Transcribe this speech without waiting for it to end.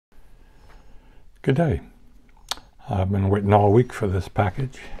Good day. I've been waiting all week for this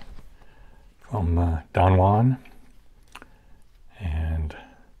package from Don Juan, and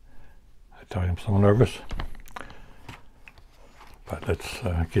I tell you I'm so nervous, but let's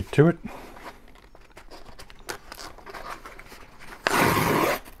get to it.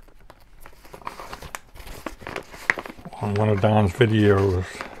 On one of Don's videos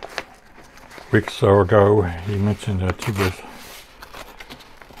weeks or so ago, he mentioned that he was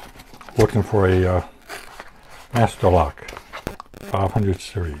looking for a Master Lock 500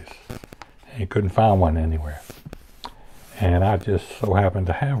 series, and he couldn't find one anywhere. And I just so happened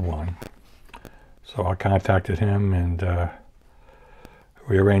to have one, so I contacted him and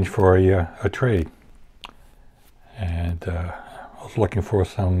we arranged for a trade. And I was looking for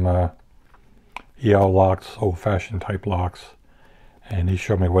some EL locks, old-fashioned type locks, and he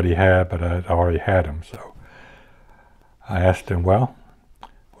showed me what he had, but I already had them. So I asked him, well,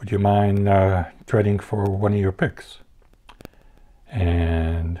 would you mind trading for one of your picks?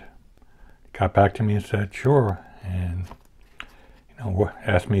 And he got back to me and said, sure. And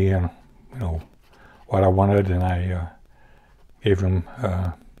asked me, what I wanted, and I gave him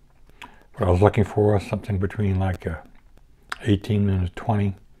what I was looking for, something between like 18 and a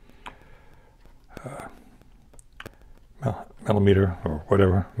 20 millimeter or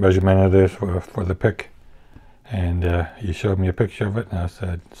whatever measurement it is for the pick. And he showed me a picture of it, and I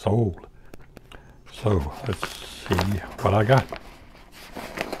said, sold. So let's see what I got.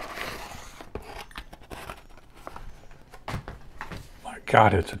 My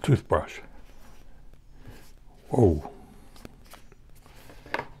God, it's a toothbrush. Whoa.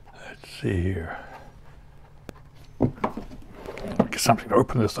 Let's see here. Get something to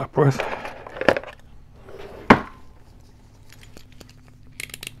open this up with.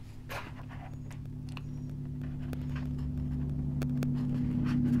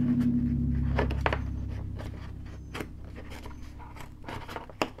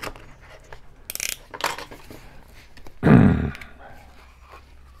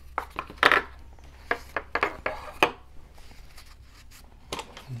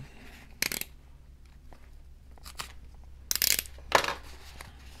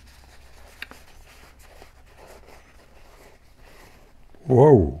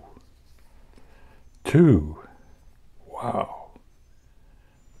 Whoa. 2. Wow.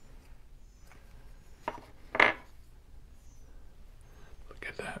 Look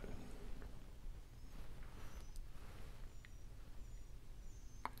at that.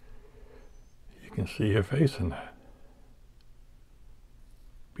 You can see your face in that.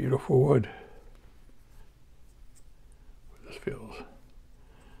 Beautiful wood. This feels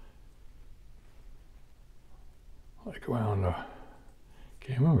like around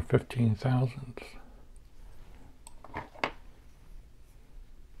can't remember, 15,000.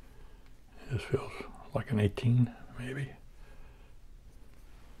 This feels like an 18, maybe.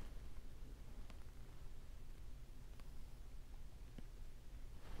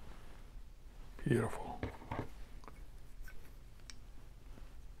 Beautiful.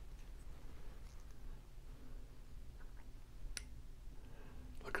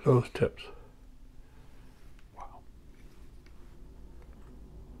 Look at those tips.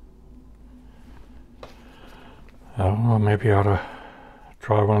 I don't know, maybe I ought to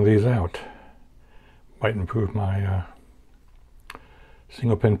try one of these out. Might improve my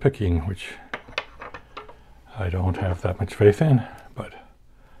single pin picking, which I don't have that much faith in, but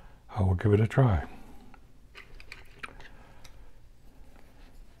I will give it a try.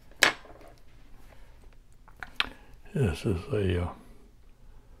 This is a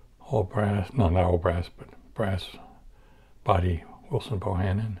all brass, no, not all brass, but brass body Wilson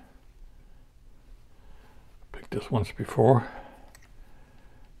Bohannon. This once before.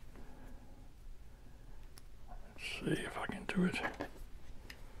 Let's see if I can do it.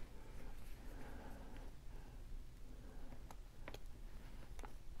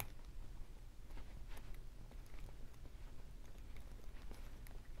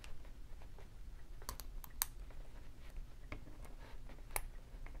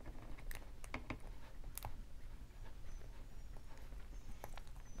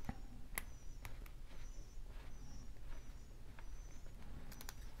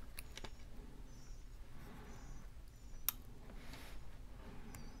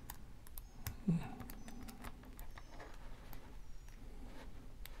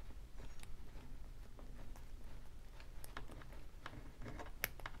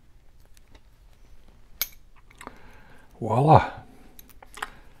 Voila.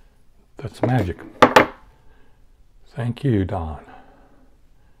 That's magic. Thank you, Don.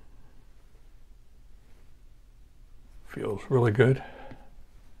 Feels really good.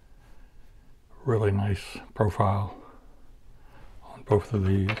 Really nice profile on both of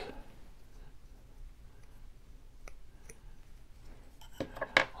these.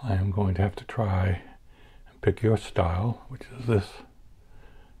 I am going to have to try and pick your style, which is this,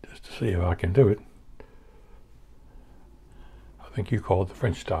 just to see if I can do it. I think you call it the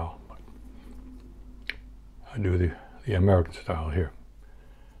French style, but I do the American style here.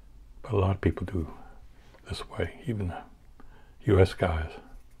 But a lot of people do this way, even the US guys,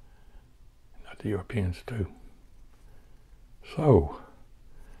 not the Europeans too. So,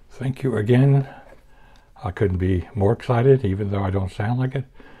 thank you again. I couldn't be more excited, even though I don't sound like it.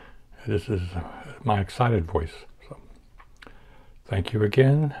 This is my excited voice. So, thank you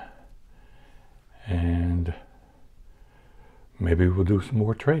again, and maybe we'll do some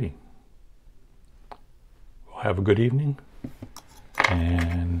more trading. Well, have a good evening,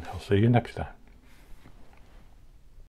 and I'll see you next time.